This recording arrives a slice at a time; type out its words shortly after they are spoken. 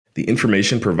The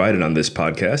information provided on this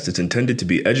podcast is intended to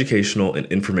be educational and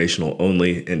informational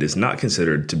only and is not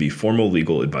considered to be formal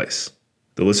legal advice.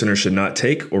 The listener should not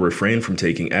take or refrain from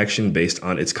taking action based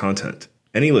on its content.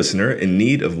 Any listener in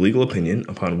need of legal opinion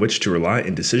upon which to rely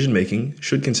in decision-making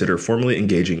should consider formally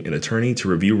engaging an attorney to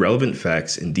review relevant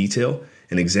facts in detail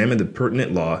and examine the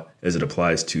pertinent law as it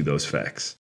applies to those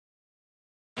facts.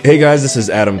 Hey guys, this is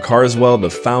Adam Carswell, the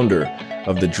founder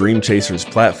of the Dream Chasers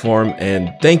platform,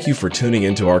 and thank you for tuning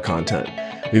into our content.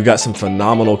 We've got some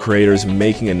phenomenal creators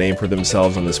making a name for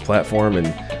themselves on this platform,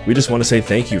 and we just want to say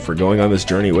thank you for going on this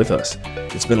journey with us.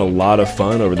 It's been a lot of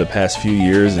fun over the past few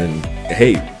years, and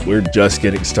hey, we're just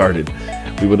getting started.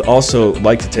 We would also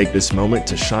like to take this moment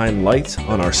to shine light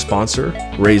on our sponsor,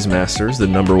 Raise Masters, the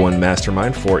 #1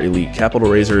 mastermind for elite capital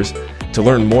raisers. To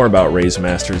learn more about Raise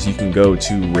Masters, you can go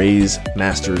to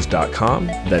raisemasters.com.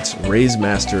 That's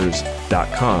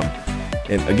raisemasters.com.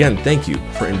 And again, thank you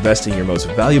for investing your most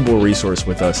valuable resource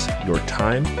with us, your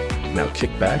time. Now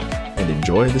kick back and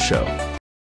enjoy the show.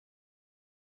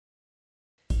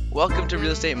 Welcome to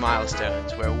Real Estate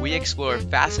Milestones, where we explore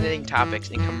fascinating topics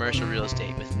in commercial real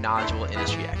estate with knowledgeable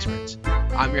industry experts.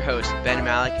 I'm your host, Ben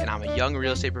Malik, and I'm a young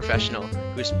real estate professional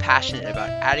who is passionate about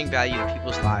adding value to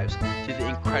people's lives through the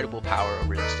incredible power of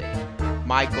real estate.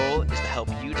 My goal is to help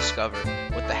you discover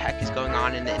what the heck is going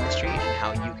on in the industry and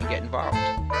how you can get involved.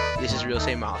 This is Real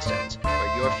Estate Milestones,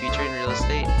 where your future in real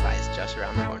estate lies just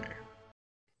around the corner.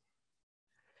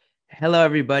 Hello,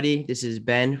 everybody. This is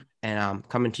Ben, and I'm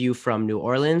coming to you from New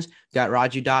Orleans. Got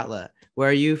Raju Datla. Where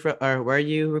are you from? Or where are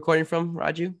you recording from,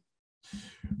 Raju?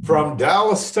 From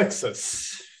Dallas,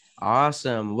 Texas.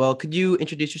 Awesome. Well, could you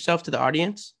introduce yourself to the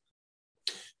audience?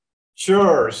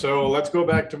 Sure. So let's go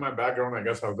back to my background. I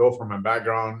guess I'll go from my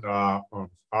background.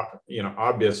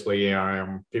 Obviously, I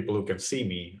am people who can see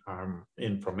me. I'm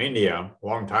from India a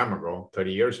long time ago,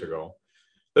 30 years ago,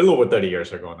 a little over 30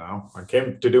 years ago now. I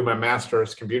came to do my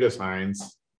master's computer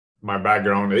science. My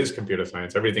background is computer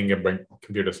science, everything about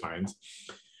computer science.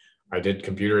 I did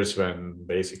computers when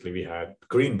basically we had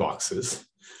green boxes,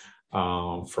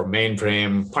 from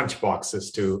mainframe punch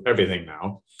boxes to everything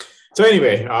now. So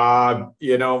anyway,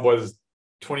 was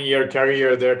 20-year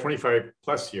career there, 25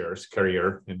 plus years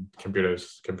career in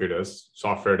computers,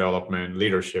 software development,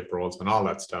 leadership roles, and all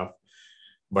that stuff.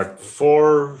 But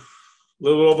a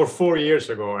little over 4 years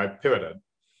ago, I pivoted.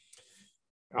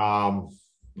 A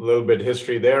little bit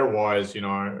history there was,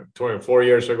 4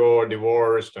 years ago,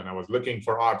 divorced, and I was looking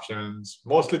for options,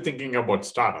 mostly thinking about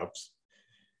startups,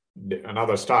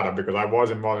 another startup, because I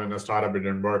was involved in a startup. It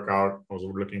didn't work out. I was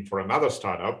looking for another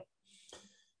startup.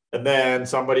 And then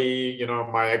somebody,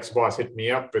 my ex-boss hit me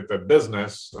up with a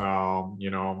business, and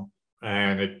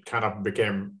it kind of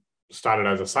started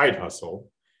as a side hustle.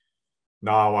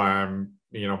 Now I'm,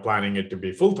 planning it to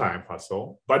be full-time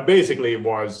hustle. But basically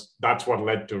that's what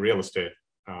led to real estate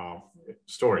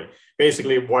story.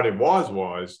 Basically what it was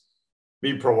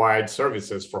we provide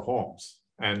services for homes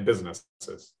and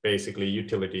businesses, basically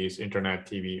utilities, internet,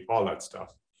 TV, all that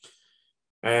stuff.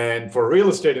 And for real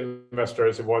estate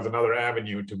investors, it was another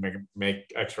avenue to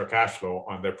make extra cash flow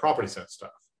on their properties and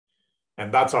stuff.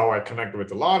 And that's how I connected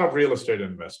with a lot of real estate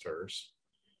investors.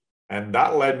 And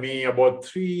that led me about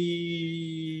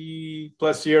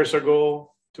 3+ years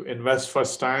ago to invest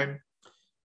first time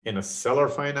in a seller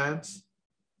finance.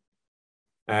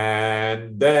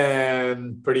 And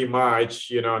then pretty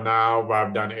much, now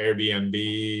I've done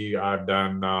Airbnb, I've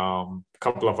done a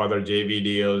couple of other JV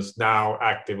deals, now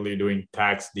actively doing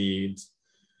tax deeds.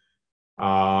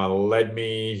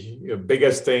 The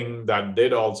biggest thing that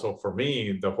did also for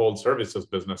me, the whole services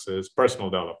business, is personal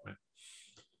development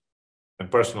and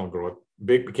personal growth.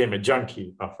 Became a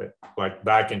junkie of it. Like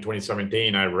back in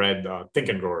 2017, I read Think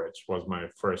and Grow Rich was my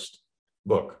first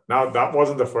book. Now, that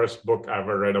wasn't the first book I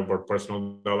ever read about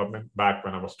personal development. Back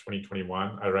when I was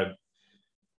 21, I read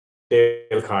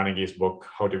Dale Carnegie's book,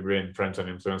 How to Win Friends and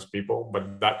Influence People.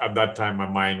 But at that time, my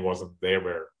mind wasn't there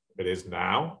where it is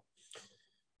now.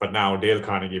 But now, Dale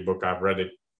Carnegie book, I've read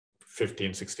it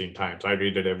 15, 16 times. I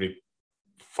read it every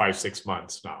 5-6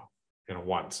 months now,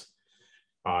 once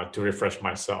to refresh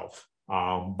myself.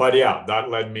 But yeah,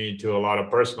 that led me to a lot of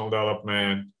personal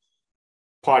development,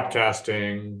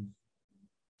 podcasting,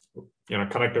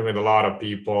 connecting with a lot of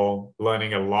people,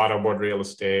 learning a lot about real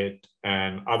estate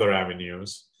and other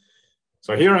avenues.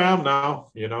 So here I am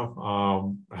now,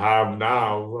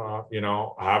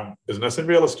 I have business in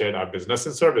real estate, I have business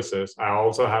in services. I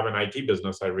also have an IT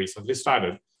business I recently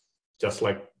started just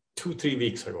like 2-3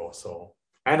 weeks ago. So,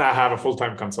 and I have a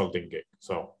full-time consulting gig.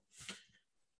 So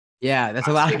yeah, that's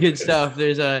a lot of good stuff.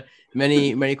 There's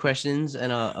many questions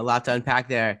and a lot to unpack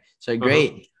there. So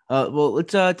great. Well,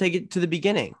 let's take it to the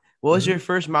beginning. What was your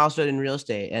first milestone in real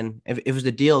estate? And if it was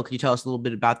the deal, could you tell us a little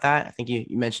bit about that? I think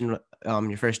you mentioned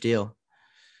your first deal.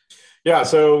 Yeah,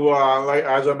 so like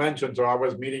as I mentioned, so I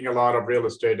was meeting a lot of real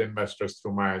estate investors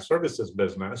through my services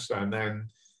business, and then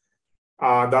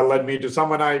that led me to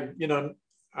someone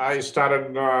I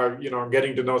started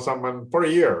getting to know someone for a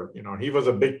year. He was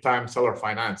a big time seller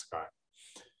finance guy.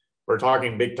 We're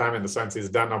talking big time in the sense he's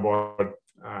done about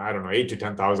I don't know 8 to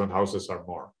 10,000 houses or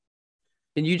more.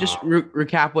 Can you just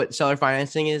recap what seller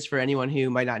financing is for anyone who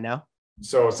might not know?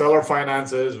 So seller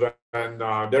finance is when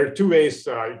there are two ways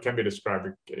it can be described.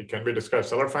 It can be described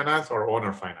seller finance or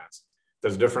owner finance.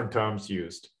 There's different terms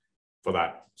used for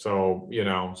that. So,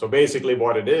 so basically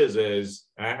what it is,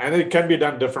 and it can be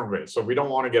done different ways. So we don't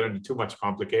want to get into too much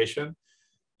complication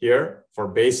here. For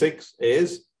basics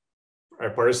is a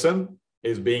person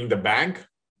is being the bank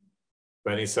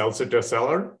when he sells it to a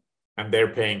seller and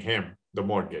they're paying him the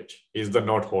mortgage. He's the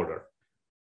note holder.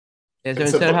 Yeah, so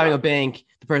instead of having a bank,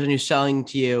 the person who's selling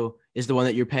to you is the one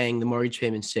that you're paying the mortgage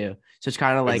payments to. So it's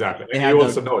kind of like exactly. They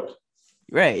have the note.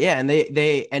 Right. Yeah. And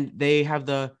they have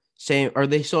the same, or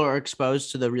they still are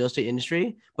exposed to the real estate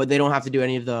industry, but they don't have to do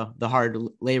any of the hard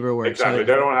labor work. Exactly. So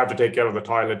they don't have to take care of the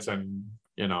toilets and,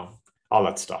 all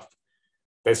that stuff.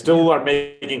 They still are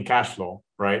making cash flow,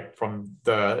 right, from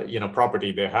the,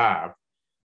 property they have,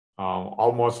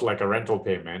 almost like a rental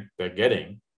payment they're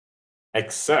getting,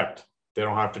 except they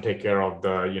don't have to take care of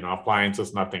the,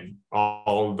 appliances, nothing.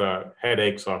 All the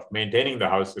headaches of maintaining the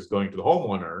house is going to the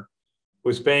homeowner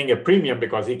who's paying a premium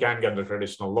because he can't get the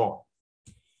traditional loan.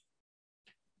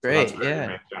 Great.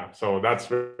 So So that's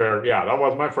where, that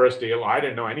was my first deal. I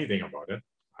didn't know anything about it.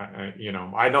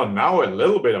 I know now a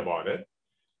little bit about it,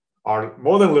 or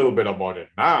more than a little bit about it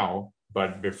now.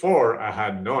 But before, I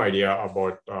had no idea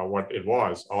about what it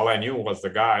was. All I knew was the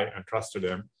guy and trusted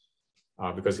him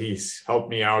because he's helped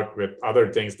me out with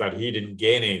other things that he didn't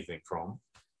gain anything from.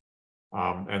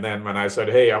 And then when I said,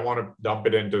 hey, I want to dump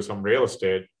it into some real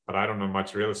estate, but I don't know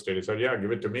much real estate, he said, yeah,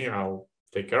 give it to me. I'll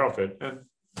take care of it. And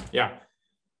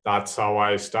that's how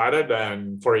I started.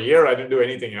 And for a year, I didn't do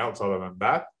anything else other than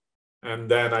that. And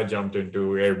then I jumped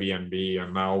into Airbnb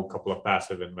and now a couple of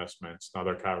passive investments,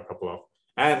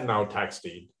 and now tax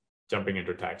deed, jumping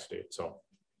into tax deed. So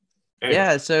anyway.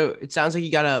 Yeah, so it sounds like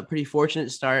you got a pretty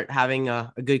fortunate start having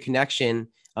a good connection.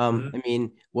 I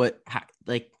mean,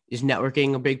 is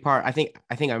networking a big part? I think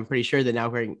I'm pretty sure that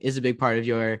networking is a big part of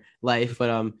your life,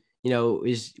 but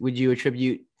would you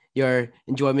attribute your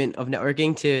enjoyment of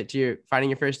networking to your finding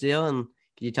your first deal? And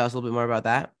can you tell us a little bit more about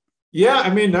that? Yeah,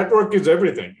 I mean, network is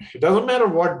everything. It doesn't matter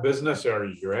what business you're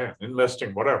in,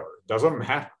 investing, whatever. It doesn't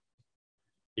matter.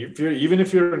 Even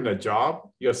if you're in a job,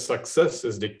 your success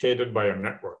is dictated by your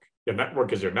network. Your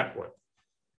network is your network.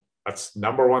 That's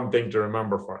number one thing to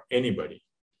remember for anybody.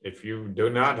 If you do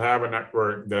not have a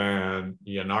network, then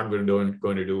you're not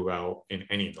going to do well in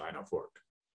any line of work.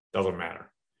 Doesn't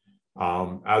matter.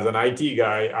 As an IT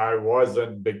guy, I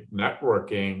wasn't big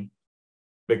networking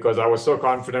because I was so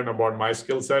confident about my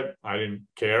skill set. I didn't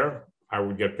care. I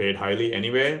would get paid highly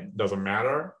anyway. Doesn't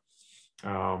matter.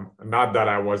 Not that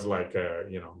I was like a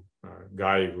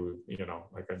guy who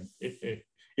like an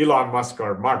Elon Musk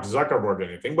or Mark Zuckerberg or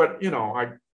anything, but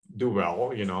I do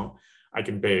well. I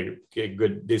can pay a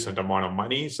good decent amount of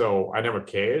money, so I never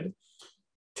cared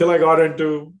till I got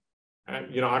into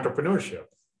entrepreneurship.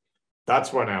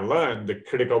 That's when I learned the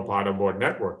critical part about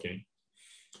networking.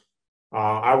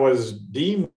 I was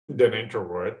deemed an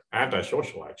introvert,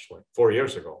 antisocial actually, 4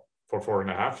 years ago,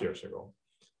 4.5 years ago.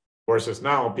 Versus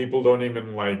now, people don't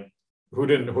even who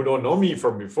don't know me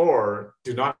from before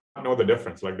do not know the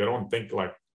difference. Like they don't think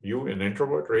like you an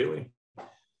introvert really.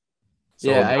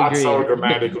 So that's agree. how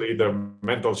dramatically the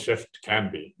mental shift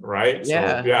can be, right?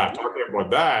 Yeah. So talking about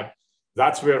that,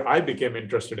 that's where I became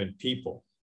interested in people.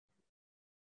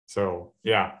 So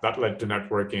that led to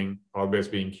networking, always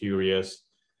being curious.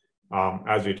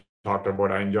 As we talked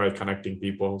about, I enjoy connecting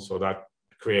people. So that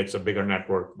creates a bigger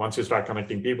network. Once you start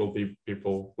connecting people,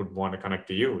 people would want to connect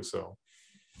to you. So,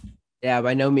 yeah,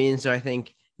 by no means do I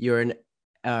think you're an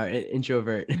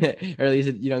introvert, or at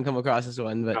least you don't come across as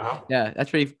one. But yeah,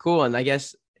 that's pretty cool. And I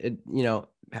guess it,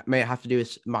 may have to do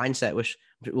with mindset, which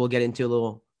we'll get into a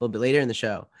little bit later in the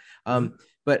show.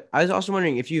 But I was also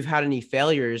wondering if you've had any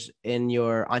failures in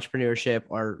your entrepreneurship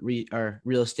or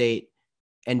real estate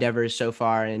endeavors so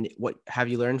far, and what have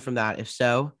you learned from that, if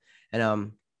so?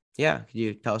 And could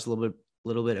you tell us a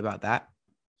little bit about that?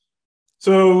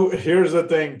 So here's the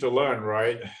thing to learn,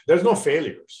 right? There's no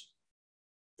failures.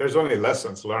 There's only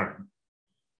lessons learned.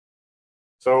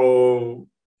 So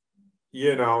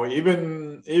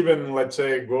even let's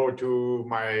say go to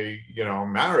my,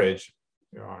 marriage,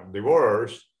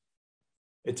 divorce,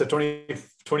 it's a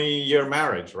 20 year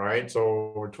marriage, right?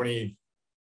 So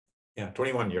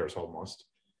 21 years almost.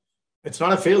 It's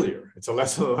not a failure. It's a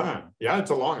lesson learned. Yeah,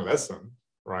 it's a long lesson,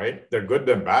 right? They're good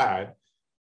and bad.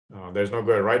 There's no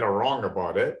good right or wrong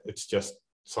about it. It's just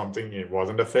something, it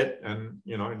wasn't a fit and,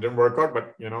 it didn't work out,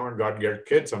 but, God gave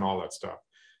kids and all that stuff.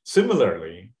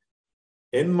 Similarly,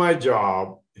 in my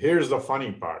job, here's the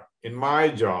funny part. In my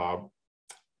job,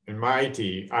 in my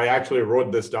IT, I actually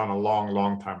wrote this down a long,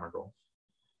 long time ago.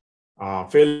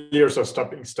 Failures are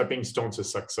stepping stones to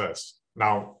success.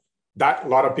 Now, that a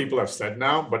lot of people have said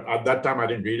now, but at that time I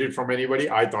didn't read it from anybody.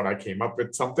 I thought I came up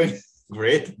with something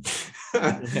great,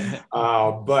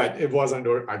 but it wasn't.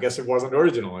 I guess it wasn't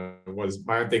original. It was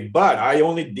my own thing, but I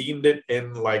only deemed it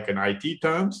in like an IT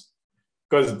terms,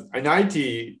 because in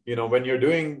IT, when you're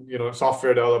doing,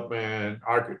 software development,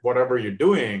 whatever you're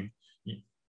doing,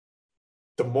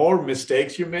 the more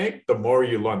mistakes you make, the more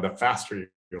you learn, the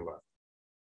faster you learn.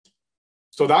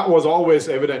 So that was always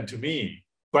evident to me,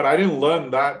 but I didn't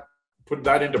put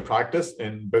that into practice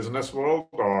in business world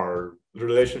or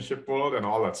relationship world and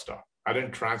all that stuff. I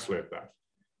didn't translate that.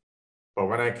 But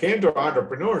when I came to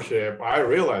entrepreneurship, I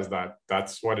realized that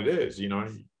that's what it is.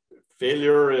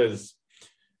 Failure is,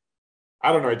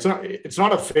 I don't know, it's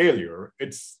not a failure.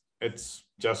 It's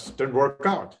just didn't work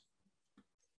out.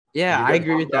 Yeah, I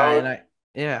agree with that.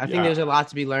 And I think there's a lot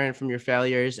to be learned from your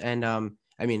failures, and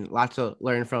lots to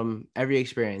learn from every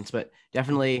experience, but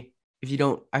definitely if you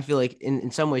don't, I feel like in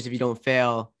some ways, if you don't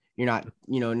fail, you're not,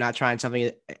 not trying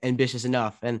something ambitious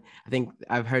enough. And I think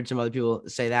I've heard some other people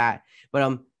say that,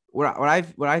 but what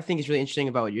I think is really interesting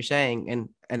about what you're saying,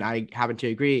 and I happen to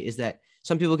agree, is that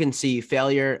some people can see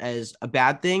failure as a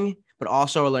bad thing, but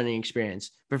also a learning experience.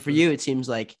 But for you, it seems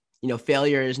like,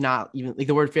 failure is not even like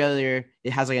the word failure.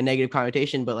 It has like a negative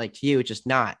connotation, but like to you, it's just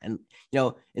not. And,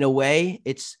 in a way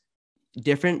it's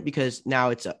different because now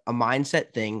it's a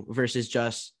mindset thing versus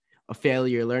just a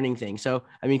failure learning thing. So,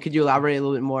 could you elaborate a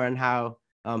little bit more on how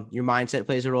your mindset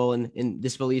plays a role in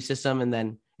this belief system and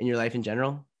then in your life in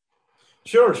general?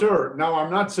 Sure. Now,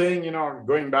 I'm not saying,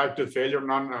 going back to failure,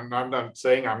 I'm not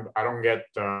saying I don't get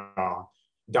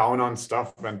down on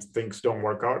stuff when things don't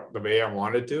work out the way I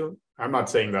wanted to. I'm not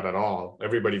saying that at all.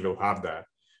 Everybody will have that,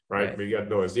 right? We get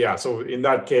those. Yeah. So in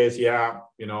that case, I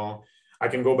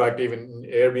can go back to even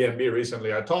Airbnb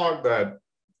recently. I talked that,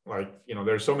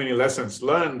 there's so many lessons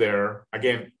learned there.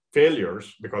 Again,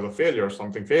 failures, because of failure,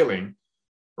 something failing,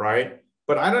 right?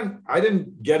 But I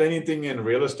didn't get anything in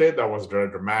real estate that was very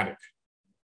dramatic.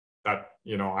 That,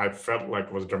 I felt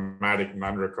like was dramatic and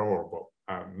unrecoverable.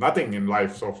 Nothing in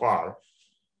life so far.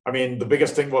 The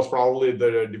biggest thing was probably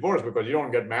the divorce, because you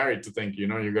don't get married to think,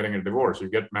 you're getting a divorce. You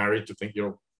get married to think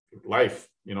your life,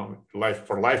 life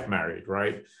for life married,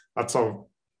 right? That's how,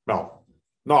 well,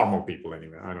 normal people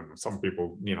anyway. I don't know. Some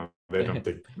people, they don't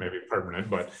think maybe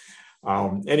permanent, but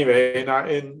anyway,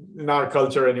 in our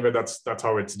culture anyway, that's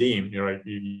how it's deemed.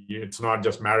 It's not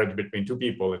just marriage between two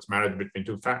people; it's marriage between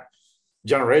two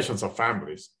generations of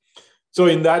families. So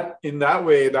in that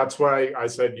way, that's why I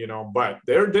said, but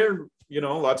there,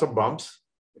 lots of bumps.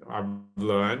 I've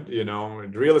learned,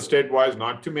 real estate wise,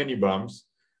 not too many bumps.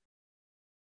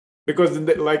 Because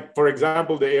for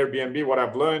example, the Airbnb, what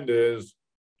I've learned is,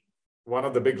 one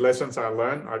of the big lessons I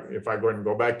learned, if I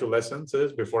go back to lessons,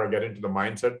 is before I get into the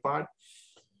mindset part,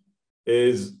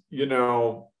 is,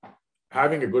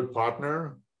 having a good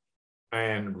partner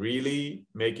and really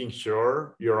making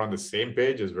sure you're on the same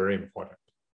page is very important.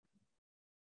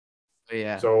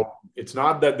 Yeah. So it's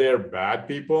not that they're bad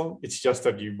people. It's just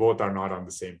that you both are not on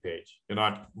the same page. You're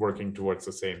not working towards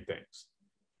the same things.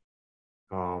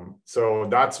 So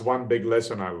that's one big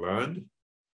lesson I learned.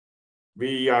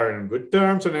 We are in good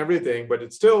terms and everything, but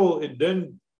it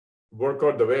didn't work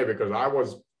out the way, because I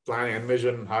was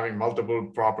envision having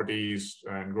multiple properties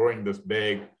and growing this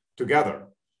big together.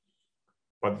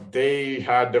 But they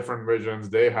had different visions.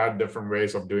 They had different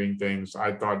ways of doing things.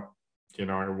 I thought,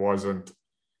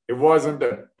 it wasn't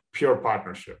a pure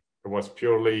partnership. It was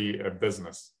purely a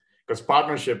business, because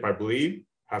partnership, I believe,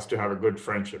 has to have a good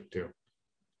friendship too.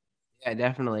 Yeah,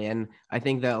 definitely. And I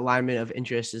think the alignment of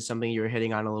interest is something you were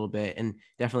hitting on a little bit, and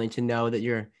definitely to know that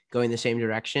you're going the same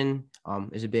direction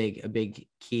is a big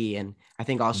key. And I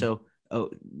think also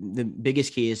the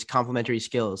biggest key is complementary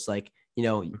skills. Like,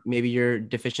 maybe you're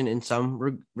deficient in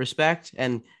some respect,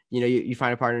 and, you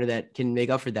find a partner that can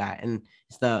make up for that. And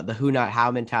it's the who, not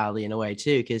how mentality in a way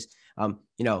too. Cause,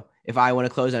 if I want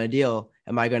to close on a deal,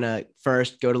 am I going to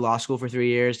first go to law school for 3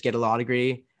 years, get a law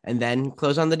degree, and then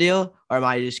close on the deal? Or am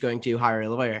I just going to hire a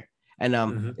lawyer? And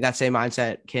Mhm. that same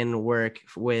mindset can work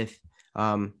with,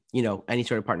 any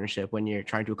sort of partnership when you're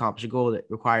trying to accomplish a goal that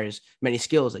requires many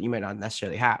skills that you might not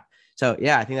necessarily have. So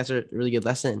yeah, I think that's a really good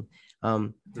lesson.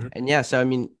 Mhm. And yeah, so I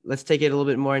mean, let's take it a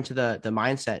little bit more into the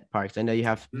mindset part, because I know you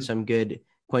have Mhm. some good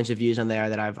points of views on there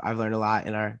that I've learned a lot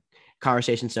in our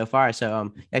conversation so far.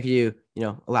 So yeah, could you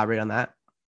elaborate on that?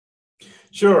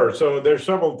 Sure. So there's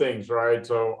several things, right?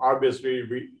 So obviously,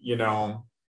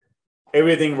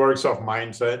 everything works off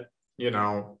mindset.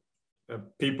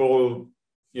 People,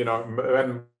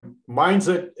 and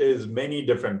mindset is many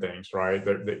different things, right?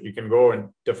 That you can go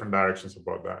in different directions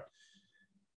about that.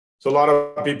 So a lot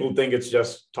of people think it's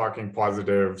just talking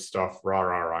positive stuff, rah,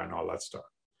 rah, rah, and all that stuff.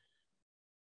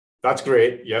 That's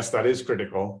great. Yes, that is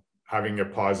critical, having a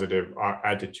positive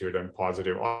attitude and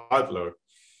positive outlook.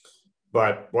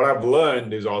 But what I've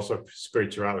learned is also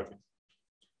spirituality.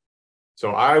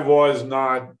 So I was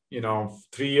not,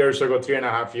 3 years ago,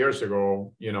 3.5 years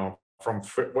ago, from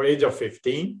age of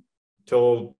 15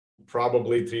 till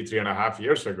probably 3.5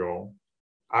 years ago,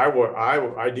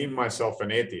 I deemed myself an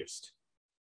atheist.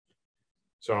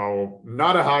 So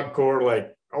not a hardcore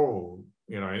like, oh,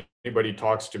 anybody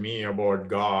talks to me about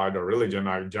God or religion,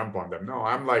 I jump on them. No,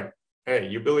 I'm like, hey,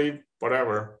 you believe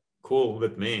whatever, cool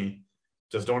with me.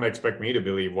 Just don't expect me to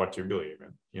believe what you believe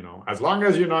in. As long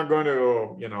as you're not going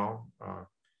to,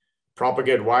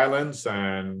 propagate violence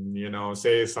and,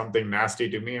 say something nasty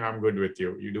to me, I'm good with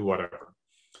you. You do whatever.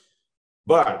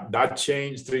 But that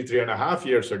changed 3.5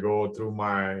 years ago through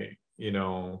my,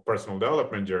 personal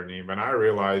development journey, when I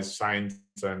realized science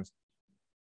and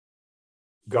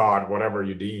God, whatever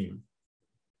you deem,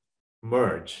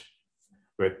 merge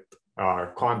with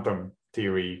quantum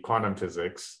theory, quantum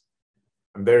physics.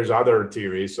 And there's other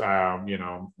theories, not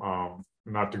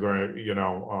to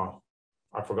go,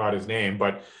 I forgot his name,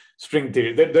 but string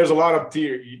theory. There's a lot of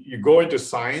theory. You go into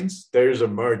science, there's a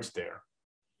merge there.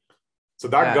 So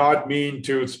that Yeah. got me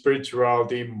into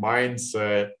spirituality,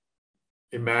 mindset,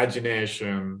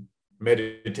 imagination,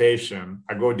 meditation.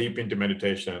 I go deep into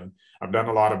meditation. I've done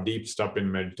a lot of deep stuff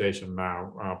in meditation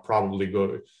now. Probably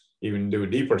go even do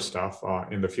deeper stuff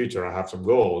in the future. I have some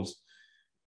goals.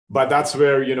 But that's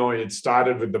where, it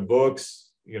started with the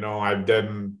books. I've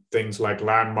done things like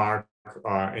Landmark.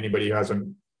 Anybody who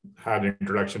hasn't had an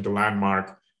introduction to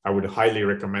Landmark, I would highly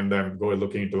recommend them go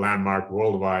looking into Landmark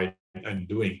worldwide and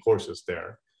doing courses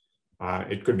there.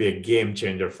 It could be a game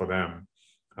changer for them,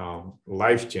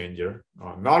 life changer,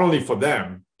 not only for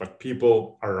them, but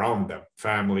people around them,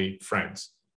 family,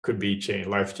 friends, could be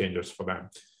life changers for them.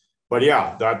 But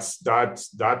yeah, that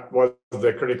was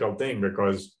the critical thing,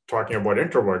 because talking about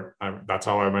introvert, that's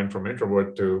how I went from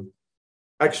introvert to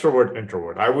extrovert,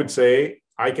 introvert. I would say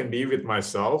I can be with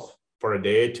myself for a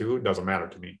day or two, doesn't matter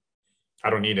to me. I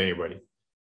don't need anybody,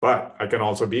 but I can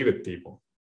also be with people.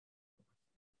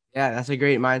 Yeah, that's a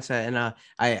great mindset. And I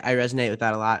resonate with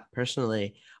that a lot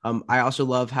personally. I also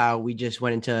love how we just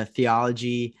went into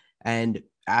theology and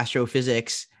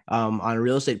astrophysics on a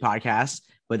real estate podcast.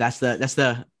 But that's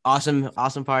the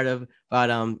awesome part of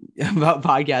about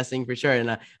podcasting for sure.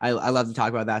 And I love to talk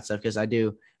about that stuff, because I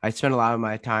spend a lot of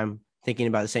my time thinking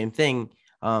about the same thing.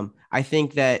 I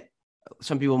think that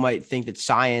some people might think that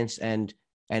science and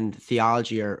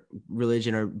theology or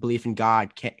religion or belief in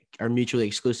God are mutually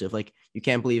exclusive. Like, you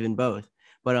can't believe in both.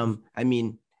 But I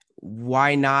mean,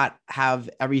 why not have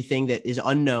everything that is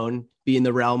unknown be in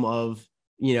the realm of,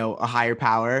 a higher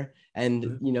power, and,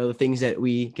 the things that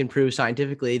we can prove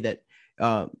scientifically that,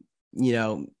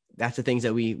 that's the things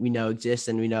that we know exist,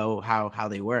 and we know how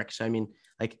they work. So, I mean,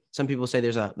 like, some people say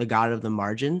there's the God of the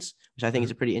margins, which I think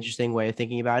is a pretty interesting way of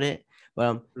thinking about it.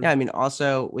 But yeah, I mean,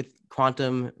 also with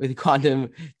quantum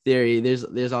theory,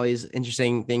 there's all these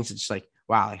interesting things. It's just like,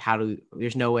 wow, like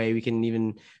there's no way we can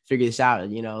even figure this out,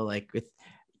 like with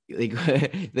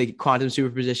like quantum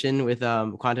superposition with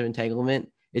quantum entanglement.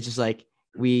 It's just like,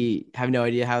 we have no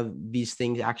idea how these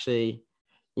things actually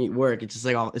work. It's just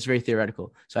like it's very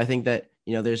theoretical. So I think that,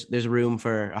 there's room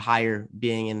for a higher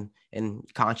being in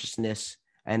consciousness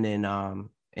and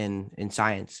in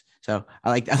science. So I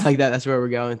like that. That's where we're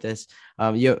going with this.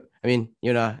 Have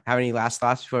any last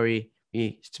thoughts before we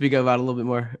speak about a little bit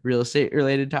more real estate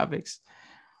related topics?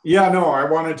 Yeah, no, I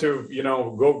wanted to,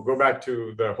 go back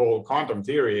to the whole quantum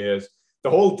theory. Is the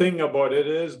whole thing about it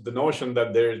is the notion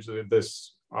that there's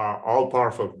this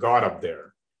all-powerful God up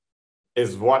there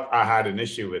is what I had an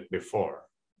issue with before,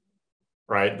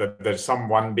 right? That there's some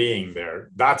one being there.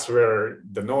 That's where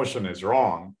the notion is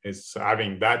wrong, is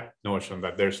having that notion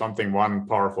that there's something, one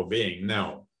powerful being.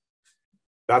 No,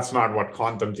 that's not what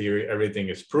quantum theory, everything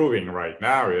is proving right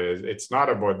now. It's not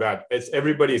about that. It's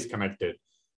everybody's connected.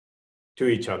 to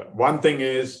each other. One thing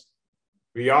is,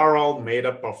 we are all made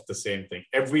up of the same thing.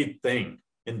 Everything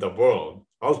in the world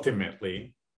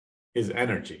ultimately is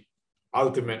energy.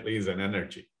 Ultimately is an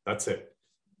energy. That's it.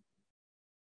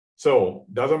 So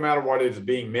doesn't matter what it's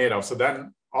being made of. So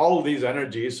then all these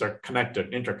energies are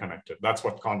connected, interconnected. That's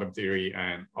what quantum theory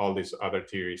and all these other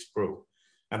theories prove.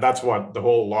 And that's what the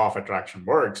whole law of attraction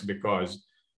works, because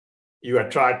you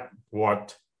attract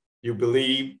what you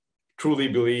believe, truly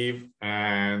believe,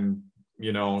 and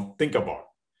think about,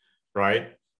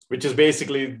 right? Which is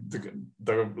basically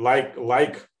the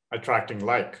like attracting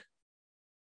like.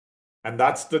 And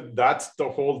that's the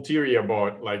whole theory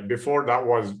about, like, before that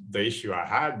was the issue I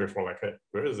had before, like, hey,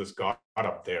 where is this God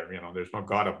up there? There's no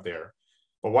God up there.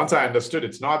 But once I understood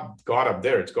it's not God up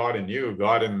there, it's God in you,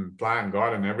 God in plant,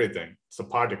 God in everything. It's the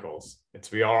particles.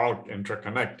 We are all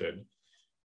interconnected.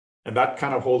 And that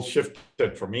kind of whole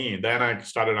shifted for me. Then I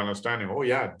started understanding, oh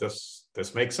yeah, this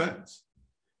makes sense.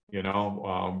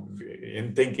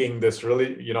 In thinking this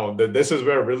really, this is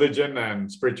where religion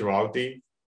and spirituality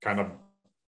kind of,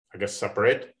 I guess,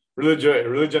 separate.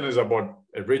 Religion is about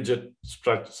a rigid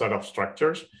set of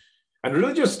structures, and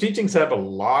religious teachings have a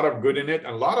lot of good in it,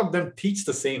 and a lot of them teach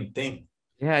the same thing.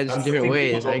 Yeah, just in different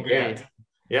ways. I agree.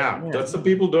 Yeah, that's the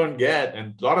people don't get,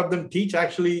 and a lot of them teach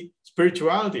actually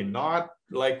spirituality, not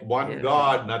like one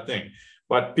God, nothing.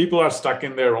 But people are stuck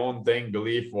in their own thing,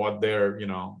 belief, what they're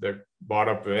brought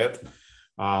up with.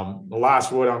 The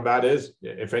last word on that is,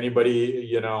 if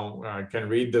anybody can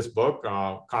read this book,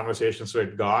 Conversations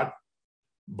with God,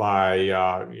 by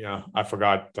I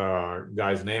forgot the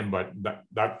guy's name, but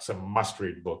that's a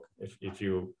must-read book if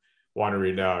you want to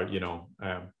read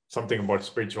something about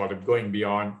spirituality, going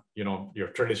beyond your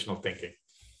traditional thinking.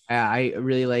 I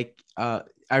really like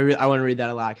I want to read that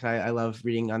a lot, because I love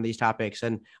reading on these topics.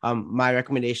 And my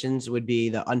recommendations would be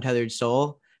The Untethered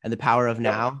Soul and The Power of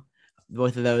Now.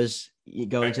 Both of those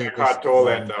go into Eckhart Tolle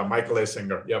and Michael A.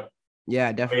 Singer. Yep.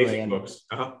 Yeah, definitely. Amazing books.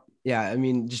 Yeah, I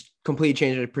mean, just completely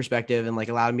changed my perspective and like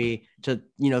allowed me to,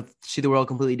 see the world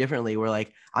completely differently, where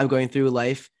like I'm going through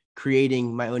life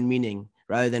creating my own meaning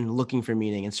rather than looking for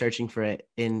meaning and searching for it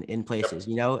in places,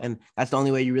 and that's the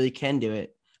only way you really can do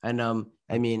it. And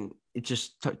I mean, it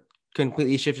just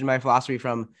completely shifted my philosophy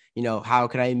from, how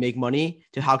can I make money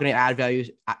to how can I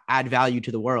add value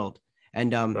to the world.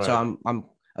 And Right. So I'm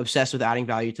obsessed with adding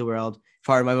value to the world.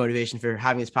 Part of my motivation for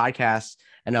having this podcast.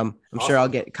 And I'm Awesome. sure I'll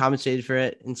get compensated for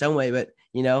it in some way, but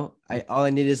all I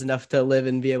need is enough to live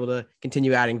and be able to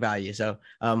continue adding value. So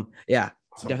Awesome.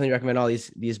 Definitely recommend all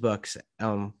these books.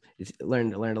 It's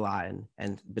learned a lot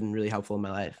and been really helpful in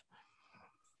my life.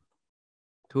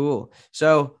 Cool.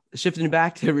 So shifting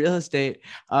back to real estate,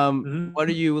 what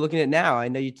are you looking at now? I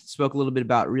know you spoke a little bit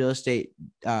about real estate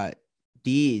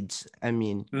deeds. I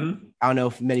mean, I don't know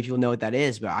if many people know what that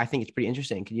is, but I think it's pretty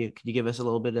interesting. Could you give us a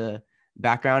little bit of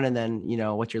background and then,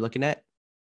 what you're looking at?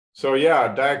 So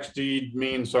yeah, tax deed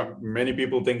means many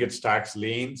people think it's tax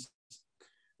liens,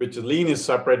 which lien is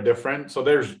separate, different. So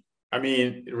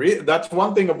that's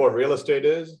one thing about real estate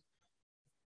is,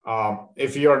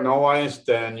 if you're novice,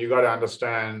 then you got to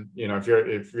understand,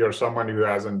 if you're someone who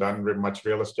hasn't done much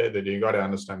real estate, then you got to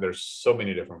understand there's so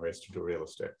many different ways to do real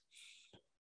estate.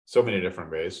 So many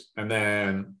different ways. And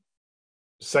then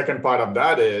second part of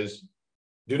that is,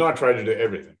 do not try to do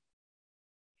everything.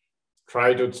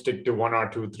 Try to stick to 1 or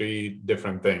 2, 3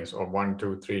 different things, or 1,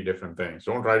 2, 3 different things.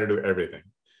 Don't try to do everything.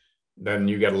 Then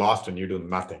you get lost and you do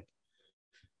nothing.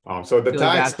 So the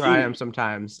tax. That's where I am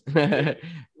sometimes.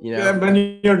 Yeah,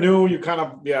 when you're new, you kind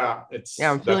of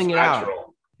I'm feeling it natural. out.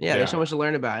 Yeah, there's so much to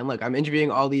learn about. And look, I'm interviewing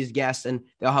all these guests and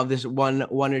they'll have this one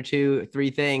or 2, 3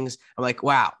 things. I'm like,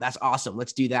 wow, that's awesome.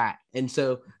 Let's do that. And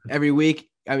so every week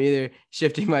I'm either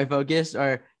shifting my focus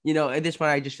or, at this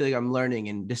point I just feel like I'm learning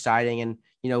and deciding and,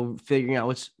 figuring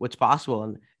out what's possible.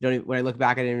 And when I look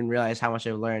back, I didn't even realize how much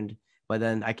I've learned, but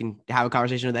then I can have a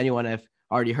conversation with anyone I've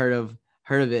already heard of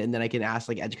it. And then I can ask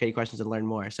like educated questions and learn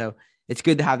more. So it's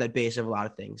good to have that base of a lot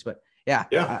of things, but yeah.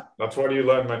 That's what you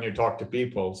learn when you talk to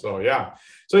people. So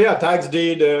tax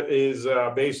deed is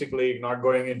basically, not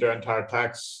going into entire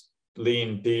tax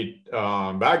lien deed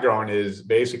background, is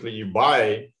basically you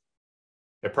buy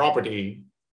a property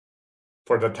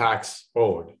for the tax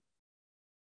owed,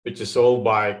 which is sold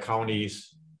by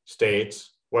counties,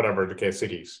 states, whatever the case,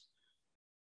 cities.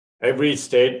 Every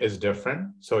state is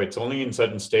different. So it's only in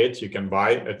certain states you can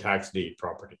buy a tax deed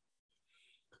property.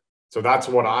 So that's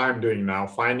what I'm doing now,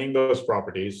 finding those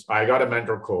properties. I got a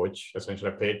mentor coach,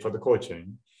 essentially I paid for the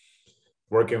coaching,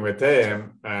 working with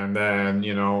him. And then,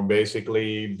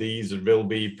 basically these will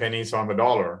be pennies on the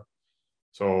dollar.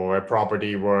 So a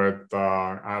property worth,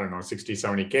 I don't know, 60,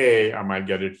 70K, I might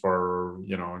get it for,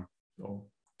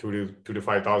 two to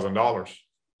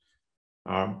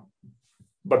 $5,000.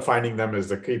 But finding them is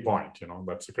the key point.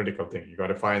 That's the critical thing. You got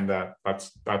to find that.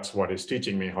 That's what is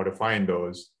teaching me how to find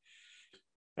those.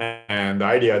 And the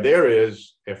idea there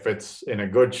is, if it's in a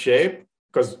good shape,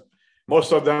 because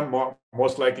most of them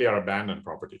most likely are abandoned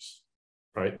properties,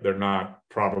 right? They're not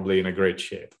probably in a great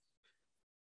shape.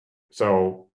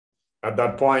 So at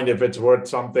that point, if it's worth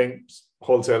something,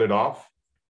 wholesale it off.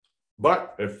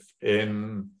 But if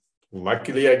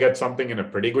luckily I get something in a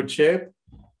pretty good shape,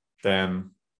 then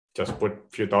just put a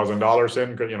few $1,000s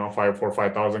in, $4,000 or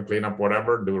 $5,000, clean up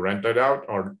whatever, rent it out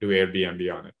or do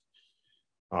Airbnb on it.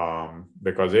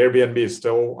 Because Airbnb is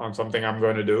still on something I'm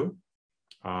going to do.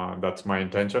 That's my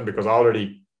intention, because I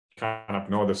already kind of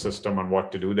know the system and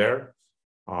what to do there.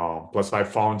 Plus, I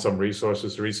found some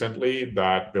resources recently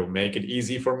that will make it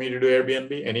easy for me to do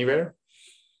Airbnb anywhere.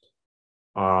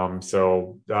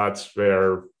 So that's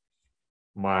where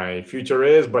my future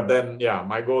is. But then,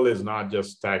 my goal is not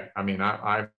just tech. I mean,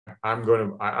 I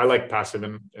like passive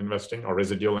investing or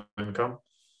residual income.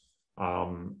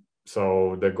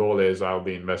 So the goal is I'll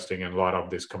be investing in a lot of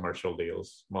these commercial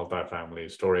deals, multifamily,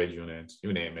 storage units,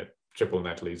 you name it, triple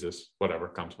net leases, whatever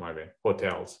comes my way,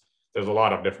 hotels. There's a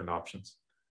lot of different options.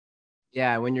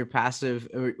 Yeah, when you're a passive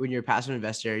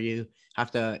investor, you have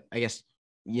to, I guess,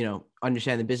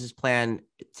 understand the business plan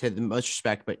to the most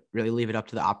respect, but really leave it up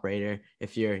to the operator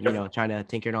if you're, trying to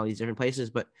tinker in all these different places.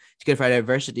 But it's good for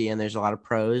diversity, and there's a lot of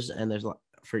pros, and there's a lot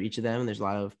for each of them, and there's a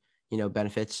lot of,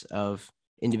 benefits of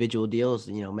individual deals,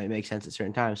 might make sense at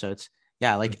certain times. So it's,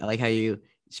 I like how you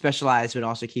specialize, but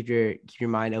also keep your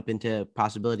mind open to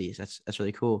possibilities. That's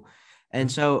really cool. And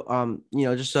so,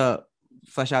 just to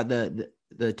flesh out the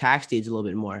tax deeds a little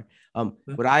bit more.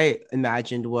 What I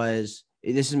imagined was,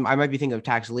 I might be thinking of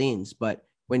tax liens, but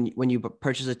when you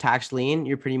purchase a tax lien,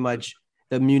 you're pretty much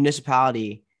the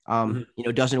municipality,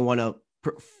 doesn't want to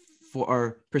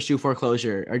pursue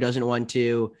foreclosure, or doesn't want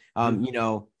to,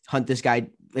 hunt this guy,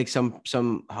 like some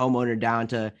homeowner down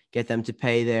to get them to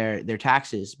pay their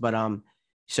taxes. But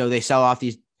so they sell off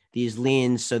these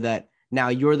liens so that now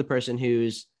you're the person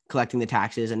who's collecting the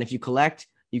taxes. And if you collect,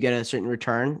 you get a certain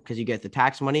return because you get the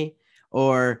tax money,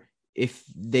 or if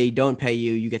they don't pay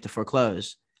you, you get to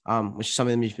foreclose, which is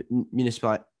something the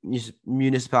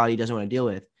municipality doesn't want to deal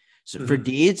with. So for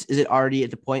deeds, is it already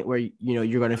at the point where,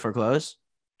 you're going to foreclose?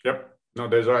 Yep. No,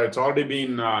 it's already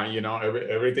been,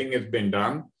 everything has been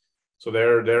done. So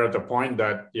they're at the point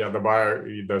that, the buyer,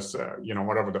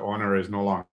 whatever the owner is no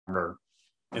longer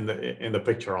in the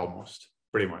picture, almost,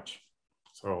 pretty much.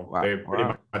 So they pretty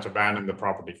much abandoned the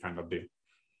property, kind of deal.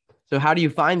 So how do you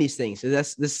find these things? So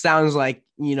this sounds like,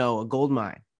 a gold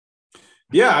mine.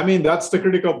 Yeah, I mean, that's the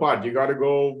critical part. You got to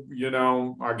go,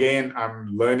 again,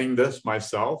 I'm learning this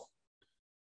myself.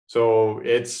 So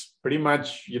it's pretty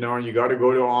much, you got to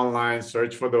go to online,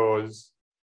 search for those,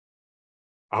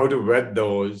 how to vet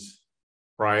those,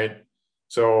 right?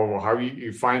 So how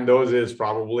you find those is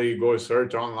probably go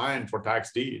search online for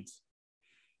tax deeds,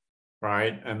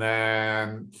 right? And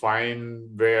then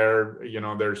find where,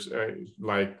 there's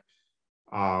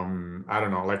I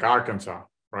don't know, like Arkansas,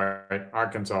 right?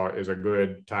 Arkansas is a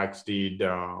good tax deed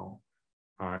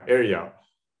area,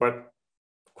 but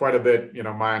quite a bit,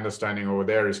 my understanding over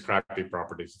there is crappy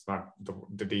properties. It's not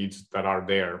the deeds that are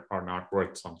there are not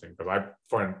worth something. Because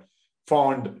I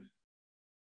found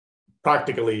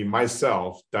practically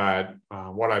myself that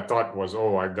what I thought was,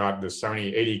 I got this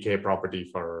 70, 80K property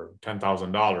for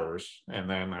 $10,000. And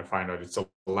then I find out it's a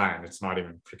land. It's not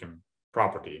even freaking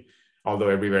property. Although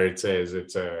everywhere it says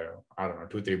it's a,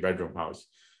 2-3 bedroom house.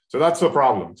 So that's the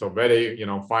problem. So very,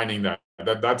 finding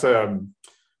that's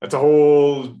a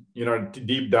whole,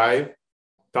 deep dive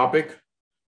topic.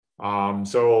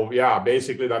 So yeah,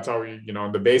 basically that's how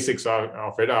the basics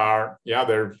of it are,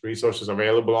 there's resources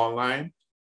available online.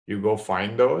 You go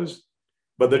find those.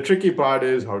 But the tricky part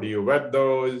is, how do you vet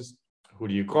those? Who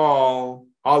do you call?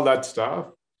 All that stuff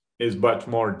is much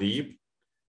more deep.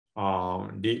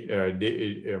 More,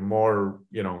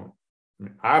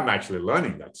 I'm actually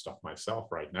learning that stuff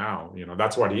myself right now.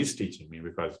 That's what he's teaching me,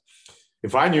 because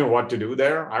if I knew what to do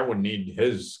there, I wouldn't need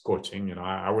his coaching.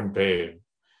 I wouldn't pay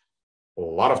a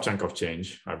lot of chunk of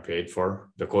change I paid for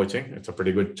the coaching. It's a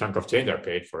pretty good chunk of change I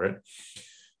paid for it.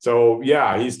 So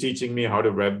yeah, he's teaching me how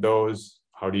to vet those.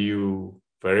 How do you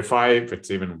verify if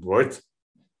it's even worth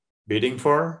bidding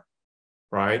for?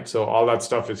 Right. So all that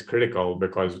stuff is critical,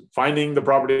 because finding the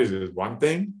properties is one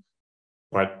thing,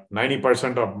 but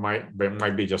 90% of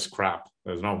might be just crap.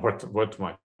 There's not worth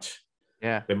much.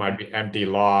 Yeah. They might be empty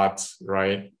lots,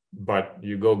 right? but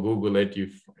you go Google it,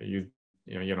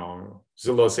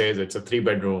 Zillow says it's a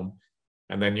 3-bedroom,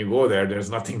 and then you go there, there's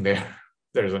nothing there.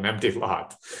 There's an empty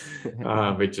lot,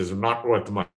 which is not worth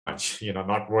much,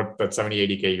 not worth that 70,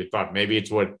 80K you thought. Maybe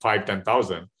it's worth 5,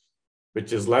 10,000,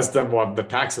 which is less than what the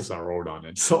taxes are owed on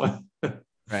it. So,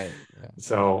 Right.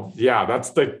 So yeah,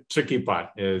 that's the tricky part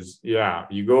is,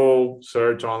 you go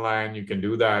search online, you can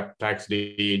do that, tax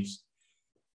deeds.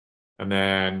 And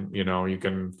then, you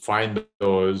can find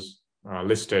those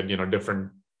listed,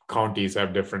 different counties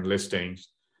have different listings.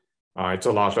 It's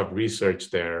a lot of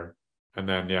research there. And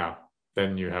then,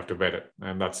 then you have to vet it.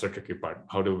 And that's the tricky part,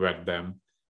 how to vet them,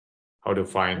 how to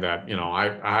find that,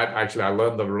 I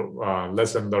learned the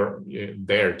lesson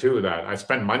there too, that I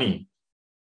spent money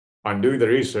on doing the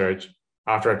research.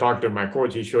 After I talked to my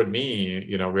coach, he showed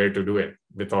me, where to do it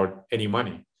without any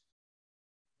money.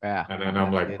 Yeah. And then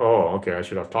I'm like, oh, okay, I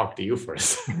should have talked to you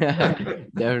first.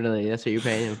 Definitely. That's what you're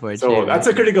paying him for. So that's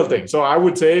a critical thing. So I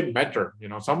would say mentor,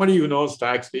 somebody who knows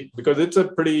tax deed, because it's a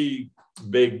pretty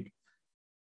big,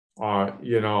 a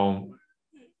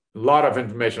lot of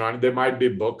information on it. There might be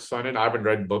books on it. I haven't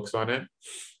read books on it.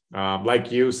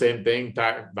 Like you, same thing.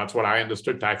 That's what I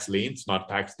understood. Tax liens, not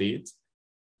tax deeds.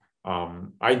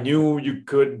 I knew you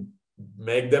could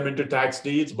make them into tax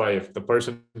deeds, but if the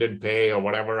person didn't pay or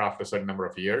whatever after a certain number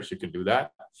of years, you could do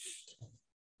that.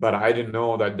 But I didn't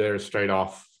know that there's straight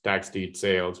off tax deed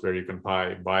sales where you can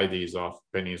buy these off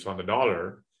pennies on the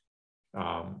dollar.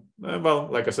 Well,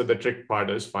 like I said, the trick part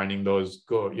is finding those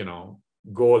gold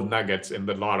nuggets in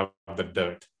the lot of the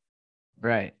dirt.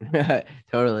 Right.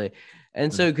 Totally.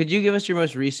 And so could you give us your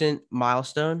most recent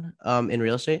milestone in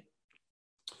real estate?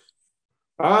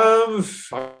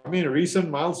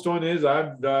 Recent milestone is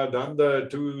I've done the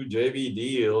 2 JV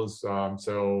deals.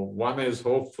 So one is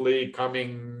hopefully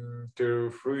coming to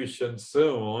fruition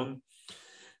soon.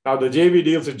 Now the JV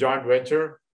deals is joint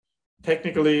venture.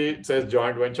 Technically it says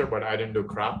joint venture, but I didn't do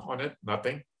crap on it,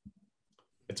 nothing.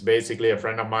 It's basically a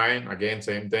friend of mine. Again,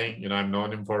 same thing. I've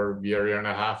known him for a year and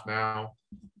a half now.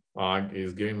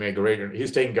 He's giving me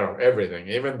he's taking care of everything.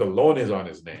 Even the loan is on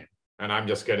his name, and I'm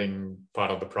just getting part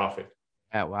of the profit.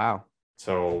 Yeah, wow.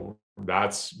 So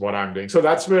that's what I'm doing. So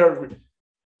that's where,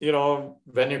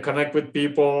 when you connect with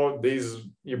people,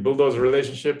 you build those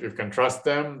relationships, you can trust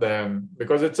them, then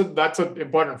because that's an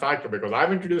important factor, because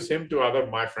I've introduced him to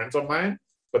my friends of mine,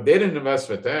 but they didn't invest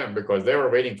with him because they were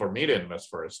waiting for me to invest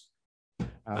first.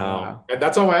 Wow. And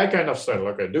that's how I kind of said,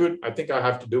 okay, dude, I think I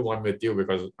have to do one with you,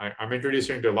 because I'm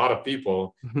introducing to a lot of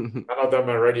people. None of them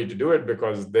are ready to do it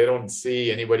because they don't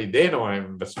see anybody they know I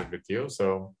invested with you.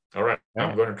 So, all right,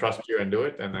 I'm going to trust you and do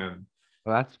it. And then.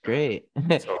 Well, that's great.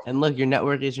 So, and look, your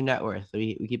network is your net worth.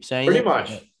 We keep saying pretty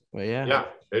much. Well, yeah. Yeah,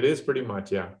 it is pretty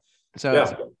much. Yeah.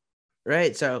 So,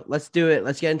 right. So let's do it.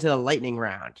 Let's get into the lightning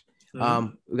round.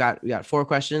 Mm-hmm. We got 4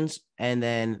 questions, and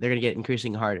then they're going to get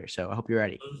increasingly harder. So I hope you're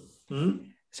ready. Mm-hmm.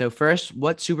 So first,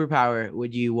 what superpower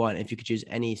would you want if you could choose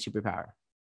any superpower?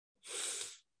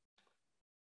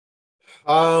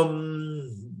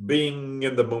 Being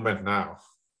in the moment now,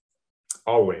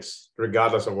 always,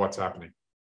 regardless of what's happening.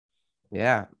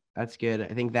 Yeah, that's good. I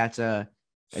think that's an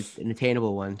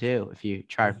attainable one too. If you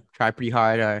try pretty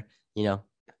hard, or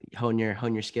hone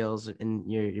your skills and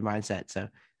your mindset. So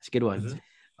it's a good one.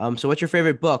 Mm-hmm. So what's your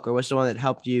favorite book, or what's the one that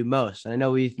helped you most? I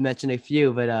know we've mentioned a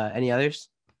few, but any others?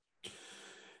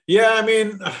 Yeah,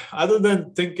 other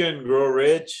than Think and Grow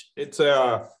Rich, it's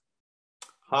a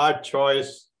hard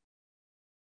choice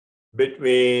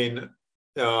between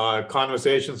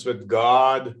Conversations with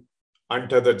God,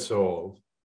 Untethered Soul.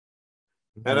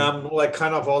 Mm-hmm. And I'm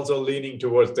kind of also leaning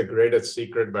towards The Greatest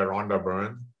Secret by Rhonda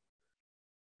Byrne.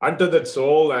 Untethered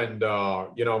Soul and,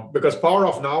 because Power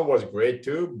of Now was great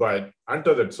too, but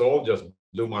Untethered Soul just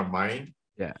blew my mind.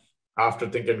 Yeah. After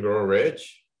Think and Grow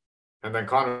Rich. And then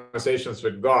Conversations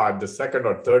with God, the second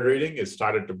or third reading is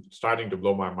starting to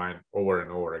blow my mind over and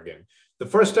over again. The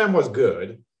first time was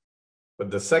good,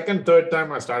 but the second, third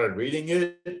time I started reading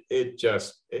it,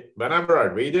 whenever I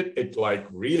read it, it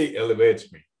really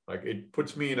elevates me. It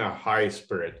puts me in a high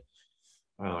spirit.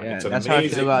 It's that's how I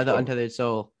feel about the Untethered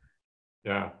Soul.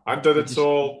 Yeah, Untethered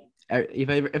Soul. If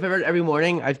I read every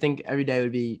morning, I think every day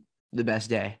would be the best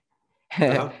day.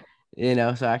 Uh-huh.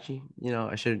 So actually,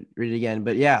 I should read it again.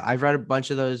 But yeah, I've read a bunch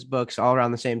of those books all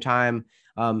around the same time.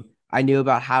 I knew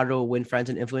about How to Win Friends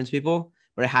and Influence People,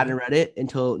 but I hadn't read it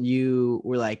until you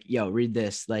were like, yo, read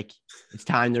this. It's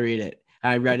time to read it.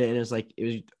 And I read it, and it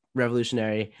was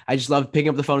revolutionary. I just love picking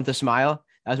up the phone with a smile.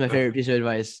 That was my favorite piece of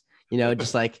advice,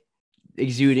 just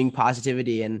exuding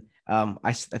positivity. And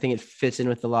I think it fits in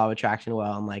with the law of attraction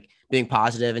well, and like being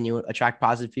positive, and you attract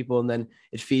positive people, and then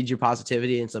it feeds your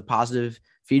positivity, and it's a positive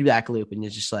feedback loop, and it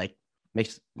just like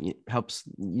helps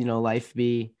life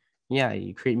be,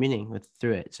 you create meaning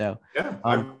through it. So yeah,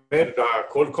 I made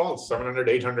cold calls, 700,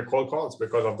 800 cold calls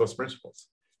because of those principles.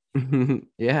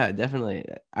 Yeah, definitely.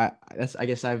 I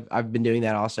guess I've been doing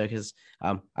that also because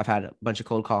I've had a bunch of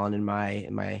cold calling in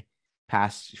my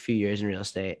past few years in real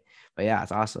estate. But yeah,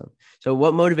 it's awesome. So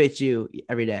what motivates you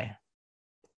every day?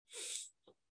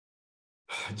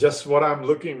 Just what I'm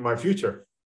looking, my future,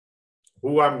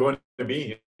 who I'm going to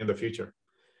be in the future.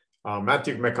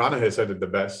 Matthew McConaughey said it the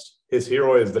best. His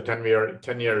hero is the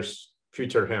 10 years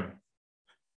future him.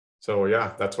 So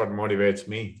yeah, that's what motivates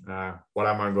me. What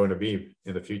am I going to be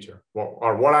in the future,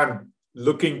 or what I'm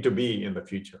looking to be in the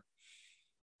future?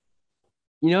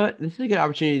 You know what? This is a good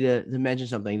opportunity to mention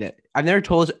something that I've never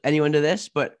told anyone to this,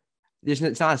 but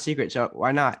it's not a secret. So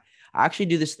why not? I actually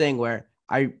do this thing where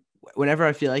whenever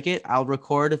I feel like it, I'll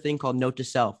record a thing called Note to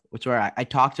Self, which where I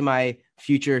talk to my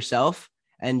future self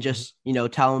and just,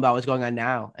 tell them about what's going on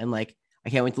now. And like,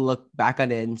 I can't wait to look back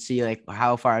on it and see like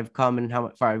how far I've come and how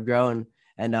far I've grown.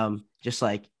 And just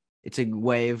like, it's a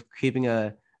way of keeping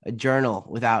a journal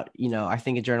without, I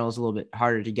think a journal is a little bit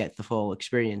harder to get the full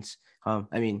experience. I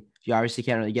mean, you obviously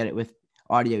can't really get it with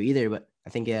audio either, but I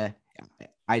think,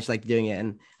 I just like doing it,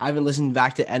 and I haven't listened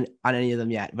back to on any of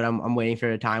them yet, but I'm waiting for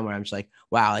a time where I'm just like,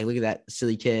 wow, like look at that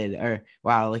silly kid, or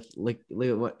wow, like look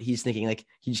at what he's thinking. Like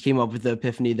he just came up with the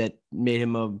epiphany that made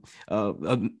him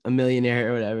a millionaire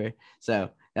or whatever.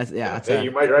 So that's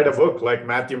you might write a book like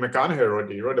Matthew McConaughey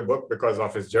wrote. He wrote a book because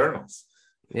of his journals.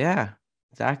 Yeah,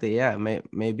 exactly. Yeah,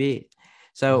 maybe.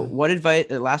 So what advice?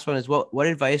 The last one is what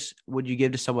advice would you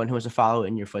give to someone who wants to follow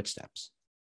in your footsteps?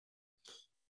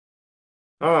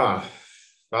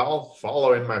 I'll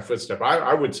follow in my footsteps.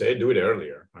 I would say do it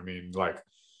earlier. I mean, like,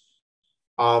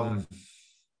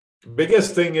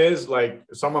 biggest thing is like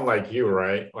someone like you,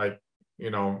 right? Like,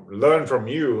 learn from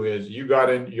you is you're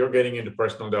getting into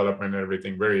personal development and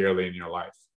everything very early in your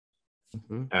life.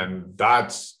 Mm-hmm. And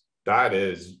that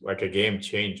is like a game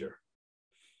changer,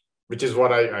 which is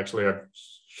what I actually have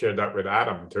shared that with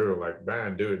Adam too. Like,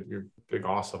 man, dude, you're big,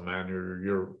 awesome, man.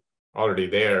 You're already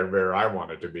there where I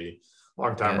wanted to be.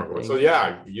 Long time ago. So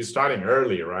yeah, you're starting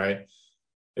early, right?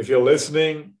 If you're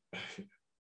listening,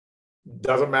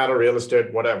 doesn't matter, real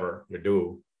estate, whatever you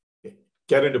do,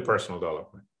 get into personal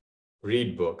development,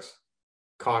 read books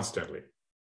constantly,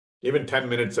 even 10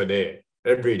 minutes a day,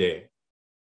 every day.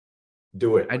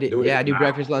 Do it. I do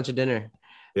breakfast, lunch, and dinner.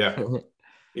 Yeah.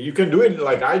 You can do it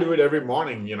like I do it every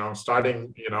morning,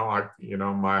 starting,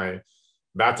 my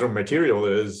bathroom material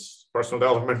is personal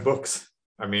development books.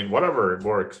 I mean, whatever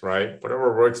works, right?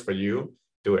 Whatever works for you,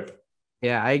 do it.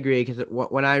 Yeah, I agree. Because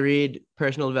when I read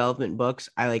personal development books,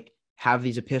 I like have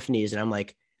these epiphanies, and I'm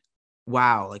like,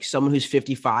 wow, like someone who's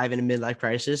 55 in a midlife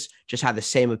crisis just had the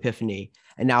same epiphany.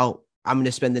 And now I'm going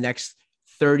to spend the next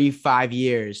 35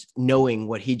 years knowing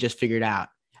what he just figured out.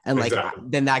 And like,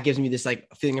 then that gives me this like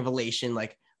feeling of elation,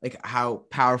 like how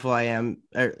powerful I am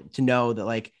to know that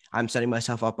like I'm setting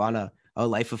myself up on a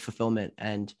life of fulfillment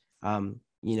and,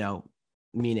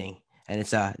 meaning. And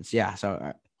it's so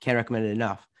I can't recommend it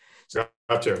enough.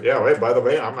 Gotcha. Yeah. Wait, by the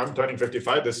way, I'm turning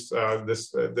 55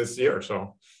 this year.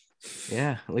 So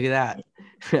yeah, look at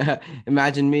that.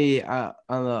 Imagine me on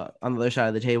the other side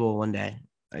of the table one day.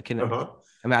 I can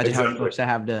imagine how many books I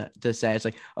have to say. It's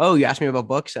like, oh, you asked me about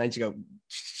books, and I just go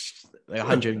like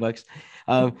 100 books.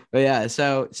 But yeah,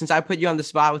 so since I put you on the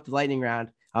spot with the lightning round,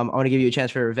 I want to give you a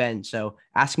chance for revenge. So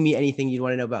ask me anything you'd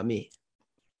want to know about me.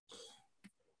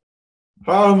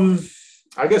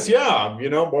 I guess, yeah,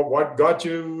 what got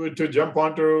you to jump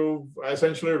onto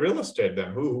essentially real estate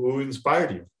then? Who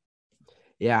inspired you?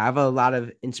 Yeah, I have a lot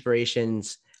of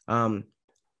inspirations. One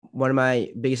of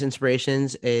my biggest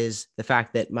inspirations is the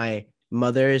fact that my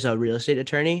mother is a real estate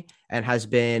attorney and has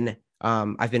been,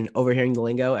 I've been overhearing the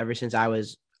lingo ever since I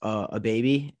was a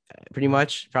baby, pretty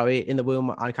much, probably in the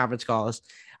womb on conference calls.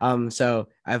 So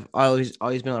I've always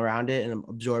been around it and I'm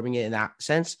absorbing it in that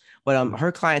sense. But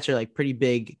her clients are like pretty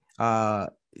big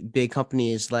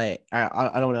companies. Like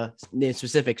I don't want to name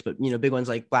specifics, but big ones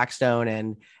like Blackstone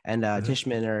and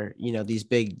Tishman, or these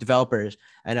big developers.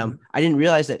 And I didn't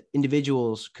realize that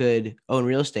individuals could own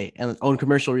real estate and own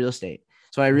commercial real estate.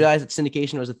 So when I realized that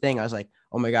syndication was a thing, I was like,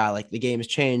 oh my God, like the game has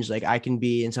changed. Like I can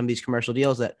be in some of these commercial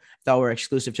deals that I thought were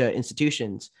exclusive to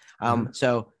institutions.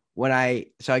 So I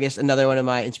guess another one of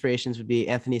my inspirations would be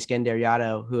Anthony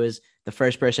Scandariato, who is the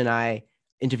first person I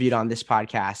interviewed on this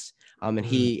podcast. And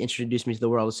he introduced me to the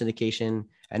world of syndication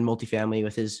and multifamily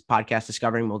with his podcast,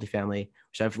 Discovering Multifamily,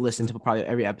 which I've listened to probably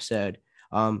every episode.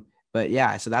 But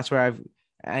yeah, so that's where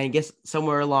I guess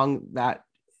somewhere along that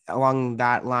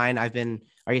line, I've been,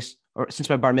 or since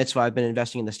my bar mitzvah, I've been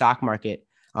investing in the stock market.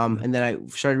 And then I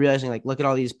started realizing, like, look at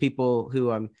all these people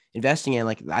who I'm investing in,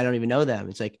 like, I don't even know them.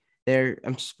 It's like,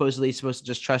 I'm supposed to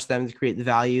just trust them to create the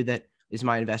value that is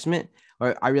my investment.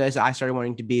 Or I realized that I started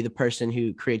wanting to be the person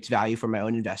who creates value for my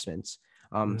own investments.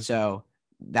 So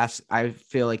I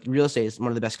feel like real estate is one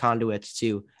of the best conduits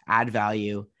to add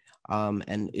value.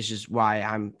 And it's just why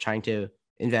I'm trying to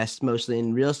invest mostly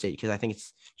in real estate, because I think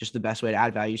it's just the best way to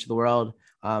add value to the world.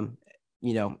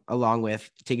 Along with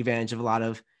take advantage of a lot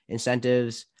of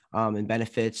incentives and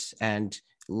benefits and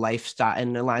lifestyle,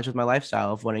 and aligns with my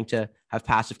lifestyle of wanting to have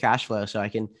passive cash flow so I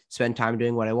can spend time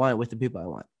doing what I want with the people I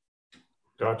want.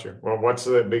 Gotcha. Well, what's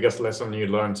the biggest lesson you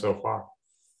learned so far?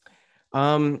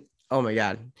 Oh my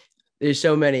God, there's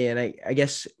so many, and I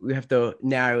guess we have to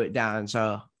narrow it down.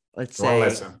 So let's say one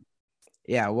lesson.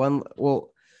 Yeah, one.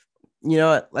 Well, you know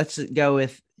what? Let's go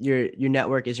with your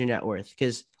network is your net worth.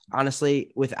 Because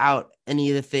honestly, without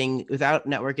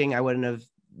networking, I wouldn't have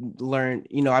learned.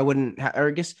 I wouldn't, or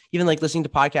I guess even like listening to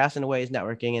podcasts in a way is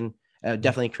networking, and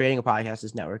definitely creating a podcast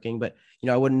is networking. But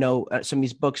I wouldn't know some of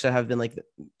these books that have been like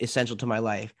essential to my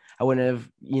life. I wouldn't have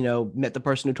met the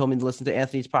person who told me to listen to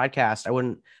Anthony's podcast. I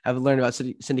wouldn't have learned about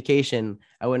syndication.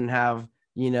 I wouldn't have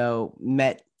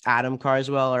met Adam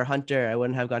Carswell or Hunter. I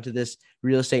wouldn't have gone to this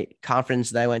real estate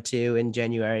conference that I went to in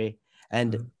January.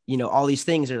 And, all these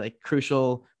things are like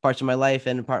crucial parts of my life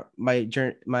and my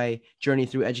journey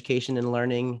through education and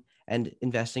learning and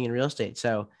investing in real estate.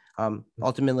 So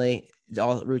ultimately, it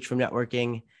all roots from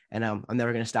networking, and I'm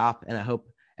never going to stop. And I hope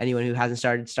anyone who hasn't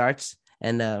started starts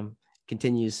and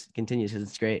continues because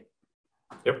it's great.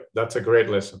 Yep. That's a great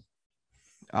lesson.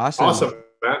 Awesome,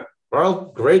 man.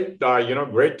 Well, great.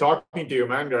 Great talking to you,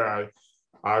 man.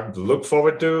 I look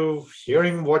forward to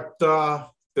hearing what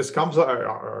this comes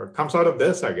out of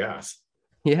this, I guess.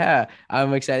 Yeah,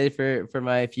 I'm excited for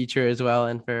my future as well,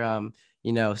 and for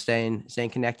staying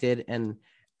connected. And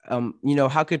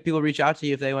how could people reach out to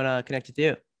you if they want to connect with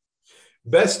you?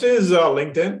 Best is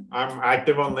LinkedIn. I'm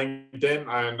active on LinkedIn,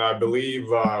 and I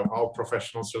believe all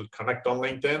professionals should connect on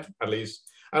LinkedIn. At least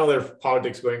I know there's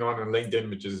politics going on LinkedIn,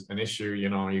 which is an issue. You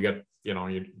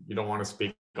don't want to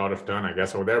speak out of turn, I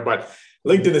guess, over there. But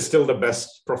LinkedIn is still the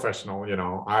best professional.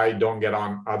 I don't get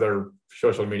on other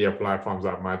social media platforms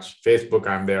that much. Facebook,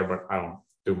 I'm there, but I don't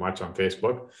do much on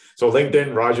Facebook. So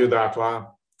LinkedIn, Raju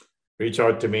Datla, reach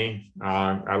out to me.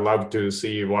 I love to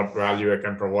see what value I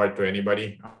can provide to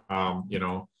anybody.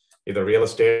 Either real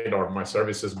estate or my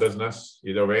services business.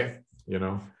 Either way,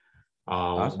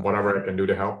 awesome. Whatever I can do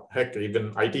to help. Heck,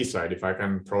 even IT side, if I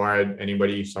can provide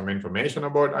anybody some information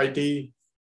about IT,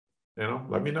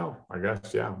 let me know. I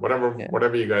guess,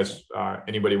 whatever you guys,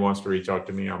 anybody wants to reach out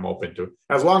to me, I'm open to,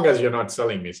 as long as you're not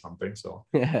selling me something. So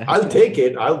I'll take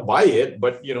it, I'll buy it,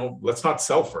 but let's not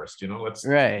sell first. Let's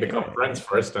become friends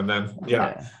first, and then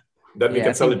then we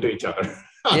can sell it to each other.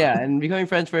 And becoming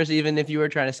friends first, even if you were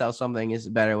trying to sell something, is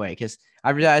a better way. Because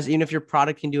I realized even if your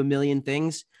product can do a million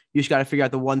things, you just got to figure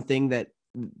out the one thing that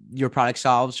your product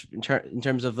solves in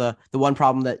terms of the one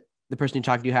problem that the person you're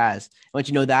talking to has. Once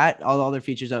you know that, all the other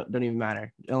features don't even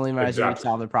matter. It only matters if you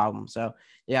solve the problem. So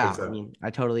exactly. I mean, I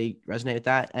totally resonate with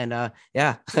that. And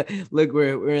look,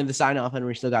 we're in the sign off, and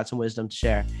we still got some wisdom to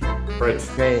share. Great.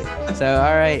 So,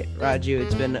 all right, Raju,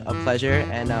 it's been a pleasure,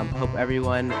 and hope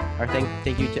everyone, or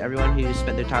thank you to everyone who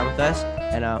spent their time with us,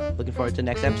 and looking forward to the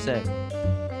next episode.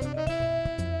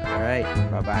 All right,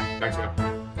 bye-bye. Thanks,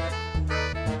 man.